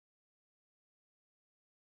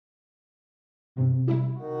Hi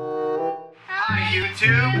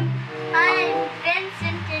YouTube! I'm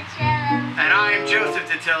Vincent Dattilo. And I'm Joseph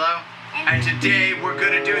Dattilo. And today we're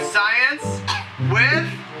going to do science with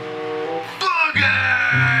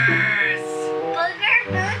boogers! Booger?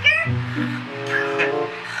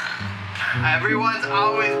 Everyone's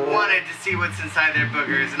always wanted to see what's inside their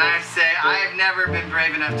boogers, and I say I've never been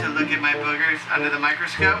brave enough to look at my boogers under the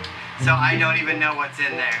microscope, so I don't even know what's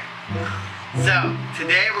in there. So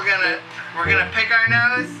today we're gonna pick our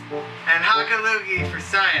nose and hock a loogie for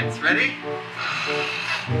science. Ready?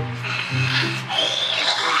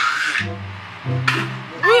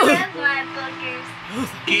 I love my boogers.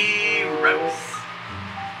 Gross.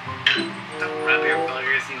 Don't rub your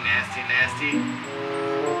boogers, you nasty.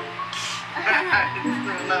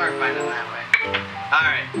 We'll never find them that way.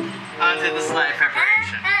 Alright, on to the slide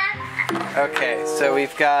preparation. Okay, so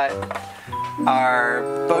we've got our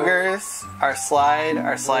boogers, our slide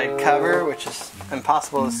cover, which is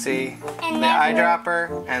impossible to see, the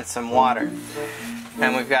eyedropper, and some water.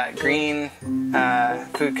 And we've got green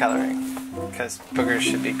food coloring, because boogers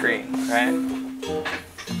should be green, right?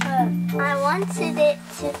 I wanted it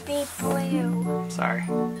to be blue. Sorry.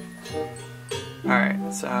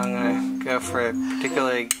 Alright, so I'm going to go for a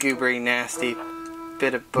particularly goobery, nasty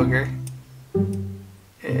bit of booger.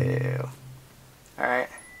 Ew. Alright.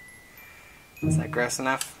 Is that gross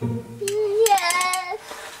enough? Yes.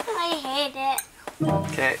 I hate it.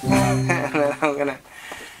 Okay. And then I'm going to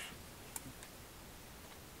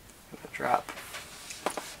drop.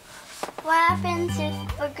 What happens if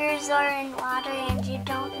boogers are in water and you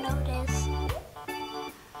don't notice?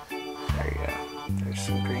 There you go. There's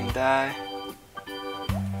some green dye.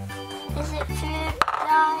 Is it food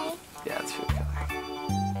dye? Yeah, it's food coloring.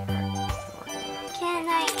 Alright. Can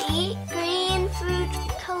I eat green food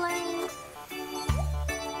coloring?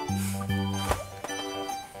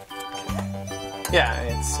 Okay. Yeah,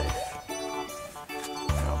 it's safe. I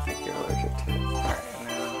don't think you're allergic to it. Alright,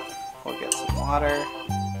 now we'll get some water.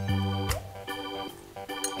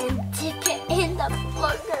 And dip it in the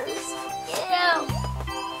boogers. Ew.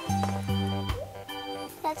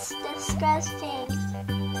 That's disgusting.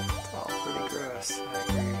 It's all pretty gross. I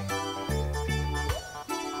agree.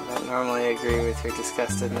 I don't normally agree with your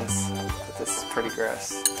disgustedness, but this is pretty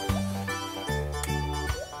gross.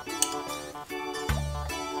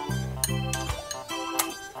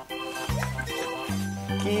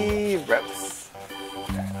 Gross.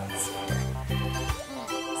 Alright, let's see here.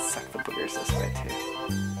 Suck the boogers this way too.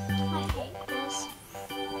 I hate this.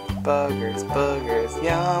 Boogers,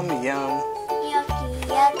 yum. Yucky,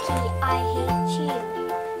 I hate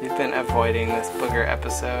you. You've been avoiding this booger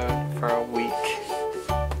episode for a week.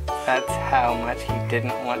 That's how much he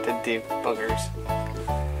didn't want to do boogers.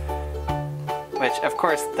 Which, of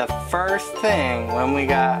course, the first thing when we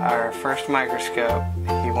got our first microscope,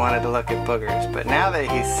 he wanted to look at boogers. But now that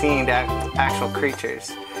he's seen actual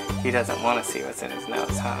creatures, he doesn't want to see what's in his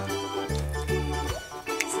nose, huh? Is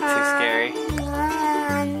it too scary?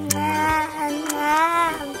 Right,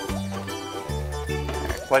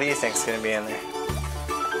 what do you think's going to be in there?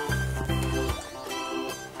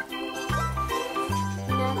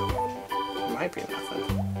 Nothing. It might be nothing.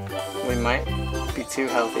 We might be too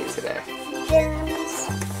healthy today. Germs.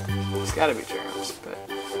 There's gotta be germs, but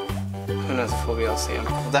who knows if we'll be able to see them.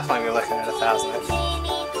 We'll definitely be looking at 1,000.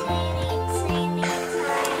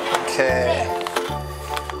 Okay.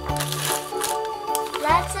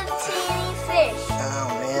 Lots of teeny fish. Oh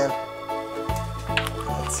man.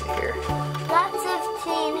 Let's see here. Lots of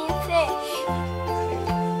teeny fish.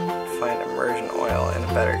 Find immersion oil in a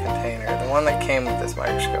better container. The one that came with this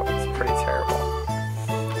microscope is pretty terrible.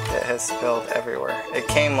 It has spilled everywhere. It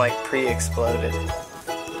came like pre-exploded. Alright,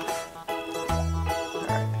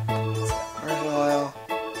 immersion oil.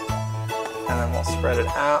 And then we'll spread it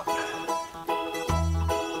out.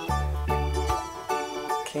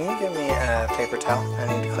 Can you give me a paper towel? I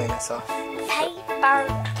need to clean this off. Paper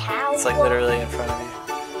towel. It's like literally in front of you.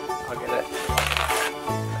 I'll get it.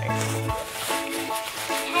 Thanks.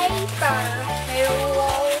 Paper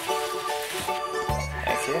towel.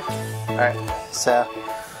 Thank you. Alright, so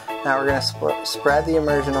now we're going to spread the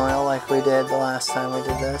immersion oil like we did the last time we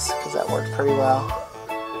did this, because that worked pretty well.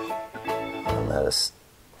 You'll notice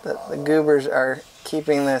that the goobers are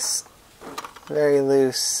keeping this very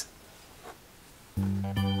loose.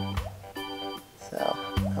 So, I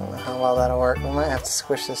don't know how well that'll work. We might have to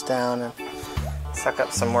squish this down and suck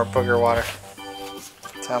up some more booger water.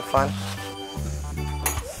 Sound fun?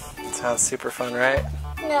 Sounds super fun, right?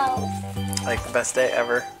 No. Like the best day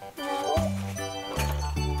ever.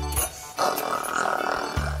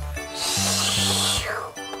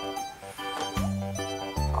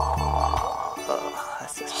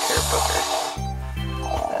 just pure booger.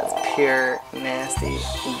 That's pure nasty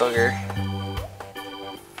booger.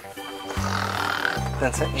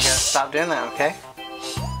 Vincent, you gotta stop doing that, okay?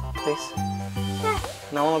 Please.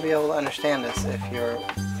 No one will be able to understand us if you're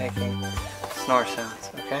making snore sounds,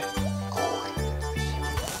 okay?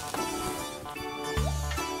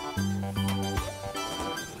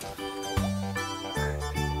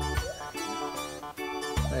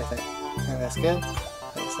 What do you think? Think that's good? I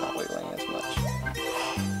think it's not wiggling as much.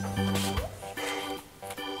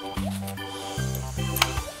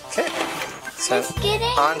 Okay, so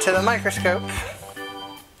on to the microscope.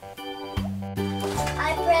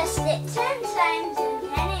 I pressed it 10 times and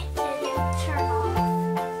then it didn't turn on.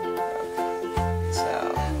 So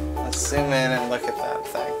let's zoom in and look at that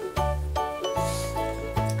thing.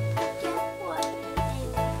 What?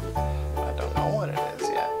 I don't know what it is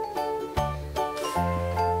yet.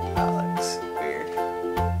 That looks weird.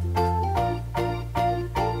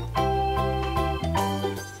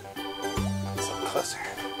 Let's look closer.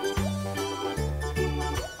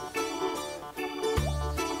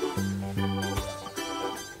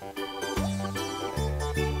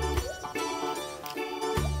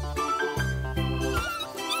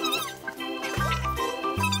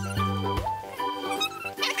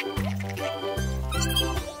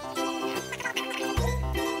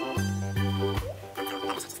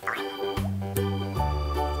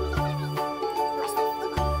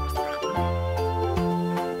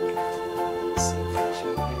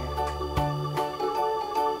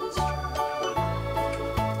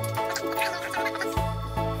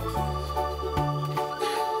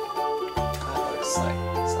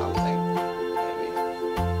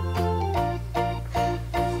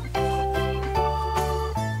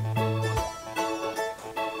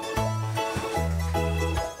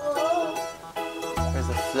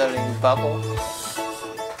 Floating bubble.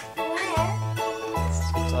 Where? It's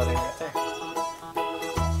floating right there.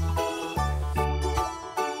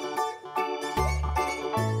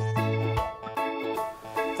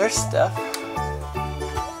 There's stuff.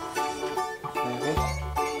 Maybe.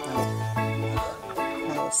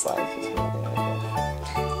 Oh, the slide's just moving right there.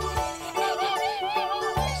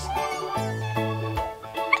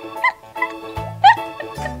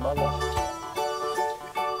 Bubble.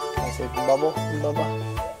 Can I say bubble? Bubble.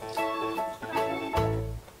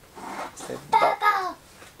 Bubble.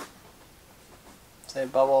 Say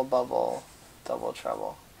bubble, bubble, double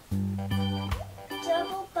trouble.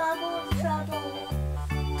 Double bubble trouble.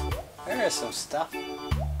 There is some stuff. Maybe.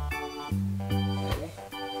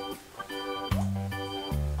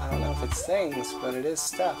 I don't know if it's things, but it is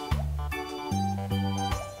stuff.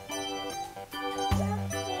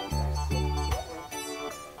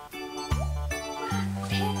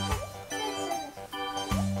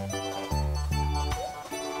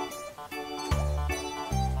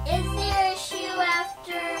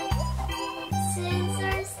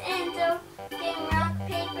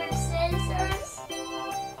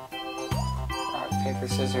 Paper,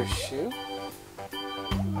 scissors, shoe?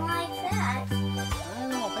 Like that. I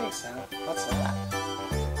don't think so. What's that?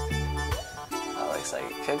 That looks like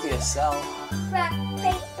it could be a cell. Rock,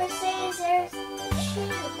 paper, scissors,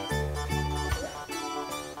 shoe.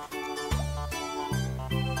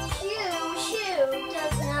 Shoe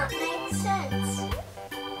does not make sense.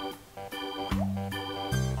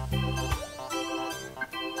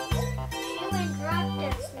 Shoe and rock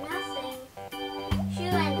does nothing.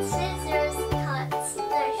 Shoe and scissors cuts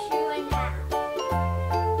the shoe in half.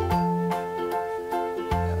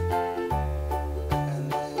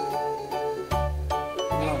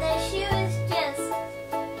 And the shoe is just,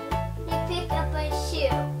 you pick up a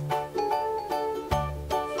shoe.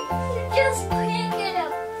 You just pick it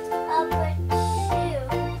up a shoe.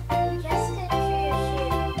 Just a true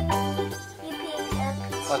shoe. You pick up.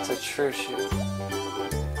 What's a true shoe?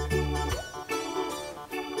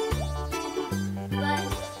 But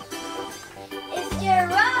if you're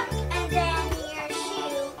rock and then your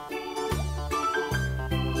shoe,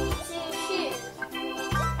 two shoes.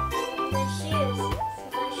 The shoes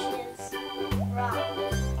smushes rock.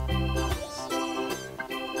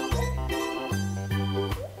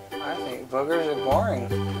 I think boogers are boring.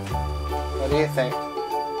 What do you think?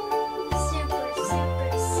 Super, super,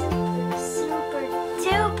 super, super,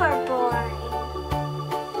 duper boring.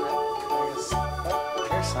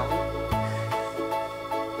 Here's something.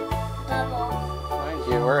 Bubble. Mind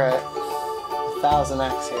you, we're at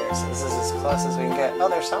 1000x here, so this is as close as we can get. Oh,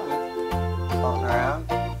 there's something floating around.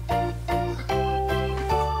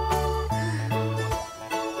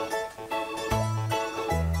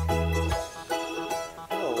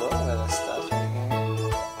 A little bit of stuff in here.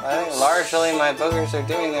 I think largely my boogers are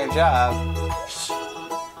doing their job.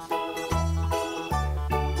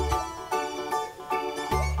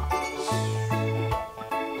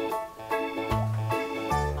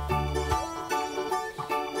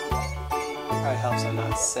 Probably helps I'm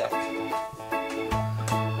not sick.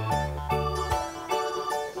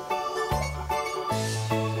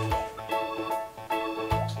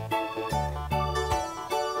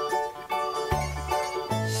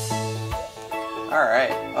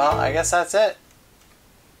 Alright, well, I guess that's it.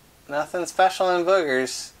 Nothing special in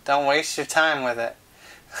Boogers. Don't waste your time with it.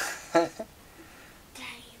 Daddy,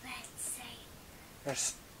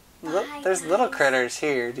 let's say There's little critters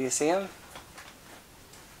here. Do you see them?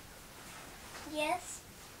 yes.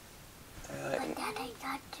 Like, But Dad, I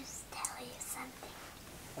got to tell you something.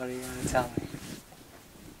 what are you going to tell me?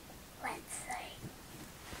 Let's say,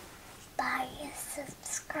 bye,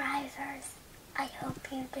 subscribers. I hope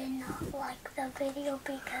you did not like the video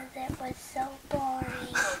because it was so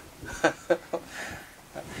boring.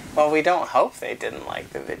 Well, we don't hope they didn't like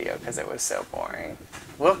the video because it was so boring.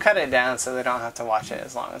 We'll cut it down so they don't have to watch it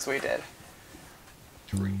as long as we did.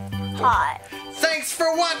 Hot. Thanks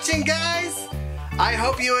for watching, guys! I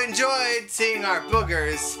hope you enjoyed seeing our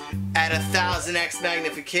boogers at 1000x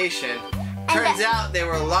magnification. Turns out they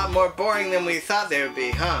were a lot more boring than we thought they would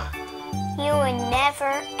be, huh? You would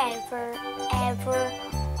never, ever, ever,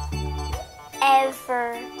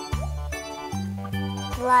 ever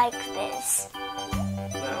like this.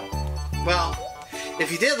 No. Well,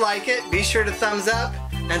 if you did like it, be sure to thumbs up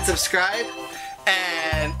and subscribe.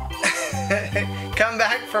 And come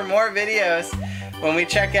back for more videos when we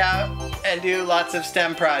check out and do lots of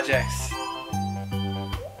STEM projects.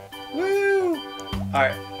 Woo!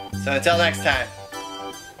 Alright, so until next time.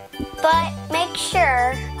 But make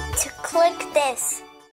sure to click this